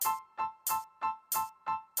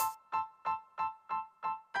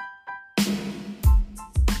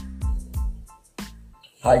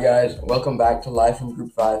Hi guys, welcome back to Live from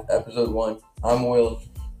Group 5, Episode 1. I'm Will.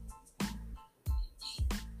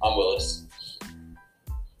 I'm Willis.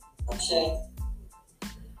 I'm Shay.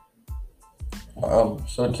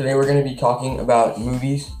 So today we're going to be talking about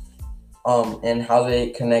movies and how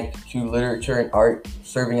they connect to literature and art,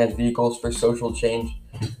 serving as vehicles for social change.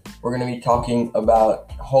 We're going to be talking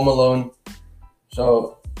about Home Alone.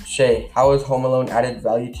 So Shay, how has Home Alone added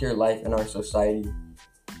value to your life and our society?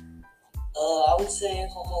 I would say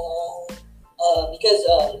Home Alone, because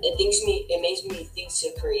it makes me think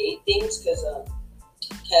to create things. Because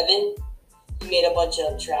Kevin, he made a bunch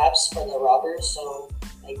of traps for the robbers, so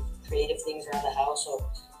like creative things around the house. So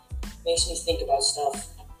it makes me think about stuff.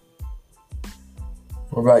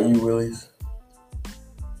 What about you, Willies?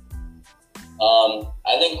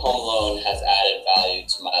 I think Home Alone has added value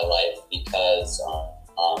to my life because,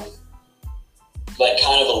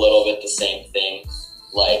 kind of a little bit the same thing.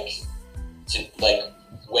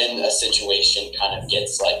 When a situation kind of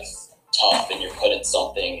gets tough and you're put in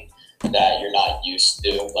something that you're not used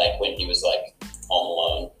to, like when he was home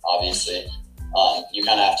alone, obviously, you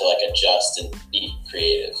kind of have to adjust and be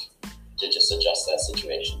creative to just adjust that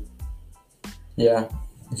situation. Yeah,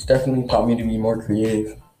 it's definitely taught me to be more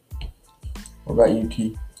creative. What about you,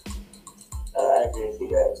 T? I agree with you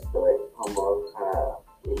guys. I feel like Home Alone kind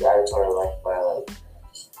of added to our life by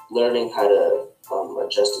learning how to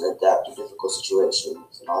adjust and adapt to difficult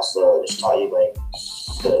situations, and also just taught you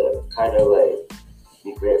to kind of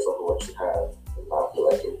be grateful for what you have and not feel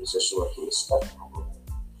like in a position where you're stuck at home.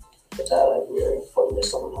 But that really important to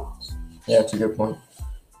someone else. Yeah, that's a good point.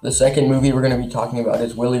 The second movie we're going to be talking about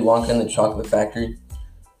is Willy Wonka and the Chocolate Factory.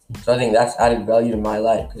 So I think that's added value to my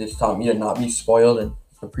life because it's taught me to not be spoiled and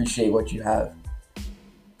appreciate what you have.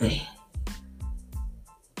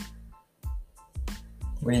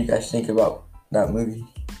 What do you guys think about that movie?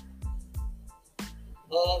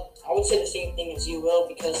 I would say the same thing as you will,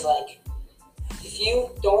 because if you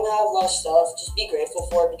don't have a lot of stuff, just be grateful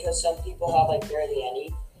for it, because some people have barely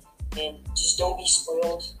any, and just don't be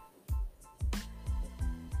spoiled.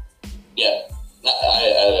 Yeah,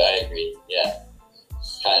 I agree. Yeah,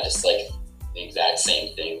 kind of just the exact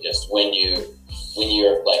same thing. Just when you're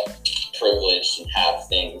privileged and have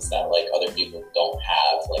things that other people don't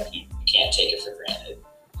have, you can't take it for granted.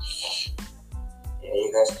 Yeah,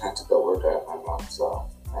 you guys kind of took the word out of my mouth, so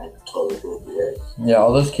I totally agree with you guys. Yeah,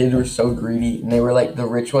 all those kids were so greedy, and they were the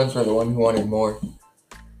rich ones were the one who wanted more.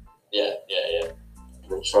 Yeah. And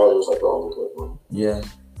then Charlie was the only good one. Yeah.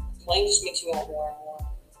 Playing just makes you want more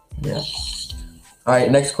and more. Yeah. All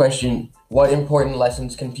right, next question. What important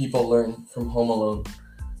lessons can people learn from Home Alone?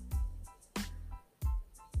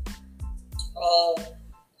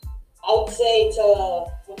 I would say to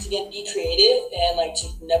once again be creative and to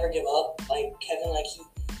never give up. Like Kevin,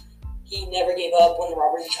 he never gave up when the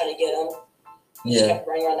robbers were trying to get him. He just kept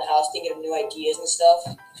running around the house thinking of new ideas and stuff.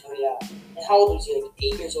 So yeah. And how old was he?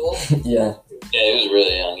 8 years old? Yeah. Yeah, he was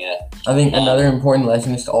really young. Yeah. I think another important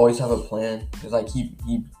lesson is to always have a plan. Because he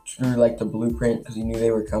drew the blueprint because he knew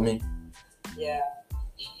they were coming. Yeah.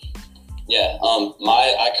 Yeah.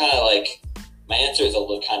 My answer is a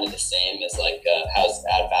little kind of the same as how does it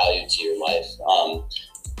add value to your life?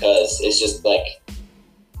 Because it's just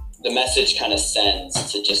the message kind of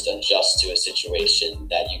sends to just adjust to a situation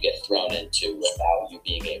that you get thrown into without you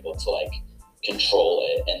being able to control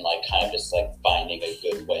it, and kind of just finding a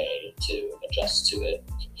good way to adjust to it.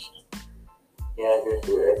 Yeah, I agree with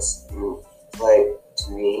you. It's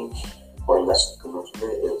to me, important lesson to come from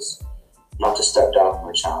it is not to step down from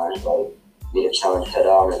a challenge, meet a challenge head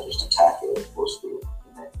on and just attack it with full speed.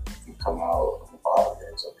 And then if you come out on the bottom, then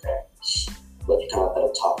it's okay. But if you come out at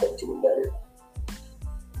the top, it's even better.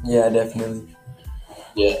 Yeah, definitely.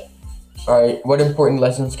 Yeah. All right, what important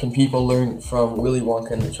lessons can people learn from Willy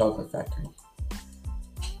Wonka and the Chocolate Factory?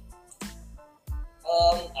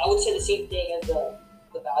 I would say the same thing as the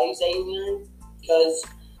values that you learn, because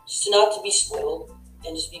just not to be spoiled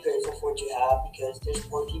and just be grateful for what you have, because there's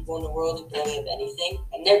poor people in the world who barely have anything,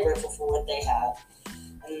 and they're grateful for what they have.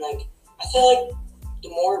 And I feel the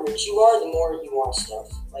more rich you are, the more you want stuff.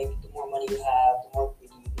 The more money you have, the more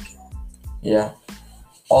greedy you become. Yeah.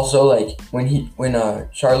 Also, when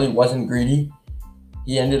Charlie wasn't greedy,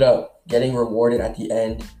 he ended up getting rewarded at the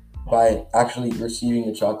end by actually receiving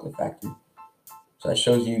the chocolate factory. So that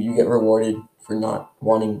shows you get rewarded for not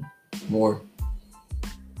wanting more.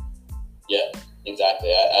 Yeah,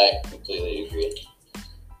 exactly. I completely agree.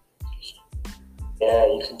 Yeah,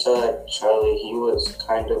 you can tell Charlie, he was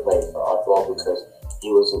kind of the oddball because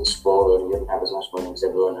he wasn't spoiled and he didn't have as much money as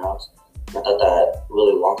everyone else. And I thought that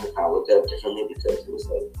Willy Wonka kind of looked at it differently because he was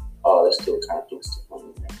oh, this kid kind of thinks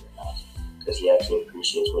differently than everyone else. because he actually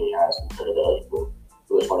appreciates what he has compared to the other people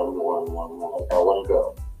who just want more and more and more. Like that one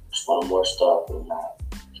girl just wanted more stuff and not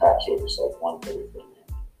try to chase like one big thing.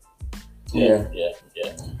 Yeah.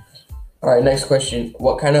 All right, next question.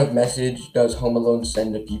 What kind of message does Home Alone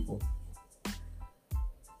send to people?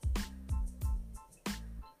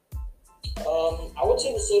 I would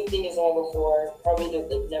say the same thing as the one before. Probably the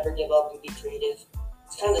like, never give up and be creative.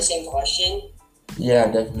 It's kind of the same question. Yeah,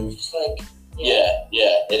 definitely. Just like Yeah,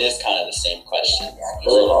 it is kind of the same question. Yeah,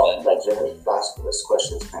 really all like the last this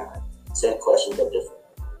question is kind of like same question but different.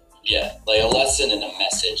 Yeah, like a lesson and a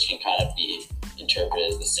message can kind of be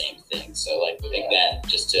interpreted as the same thing. So like again,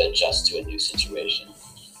 just to adjust to a new situation.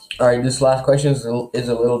 All right, this last question is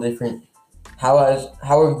a little different. How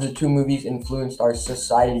have the two movies influenced our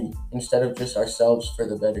society instead of just ourselves for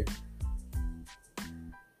the better?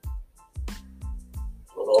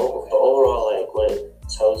 Well, the overall like what it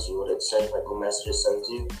tells you, what it sends, like what message it sends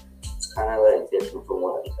you, it's kind of like different from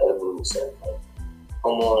what the other movies said. Like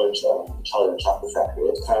Home Alone and Charlie and the Chocolate Factory,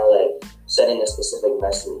 it's kind of like setting a specific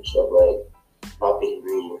message of like not being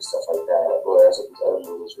greedy and stuff like that. Whereas like, these other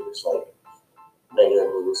movies were just like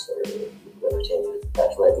regular movies for entertainment.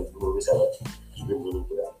 I feel like these movies have a good meaning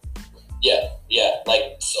to them. Yeah.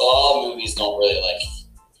 Like so a lot of movies don't really like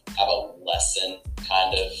have a lesson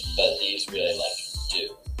kind of, but these really like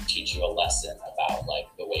do teach you a lesson about like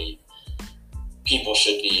the way people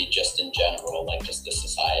should be just in general, like just the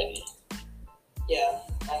society. yeah,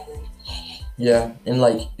 I agree. Yeah, and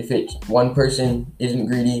like if it's one person isn't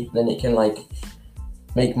greedy, then it can like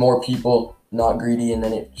make more people not greedy, and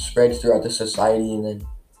then it spreads throughout the society, and then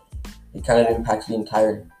it kind of impacts the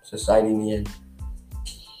entire society in the end.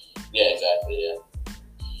 Yeah, exactly. Yeah.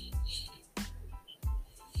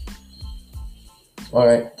 All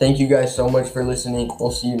right, thank you guys so much for listening.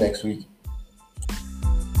 We'll see you next week.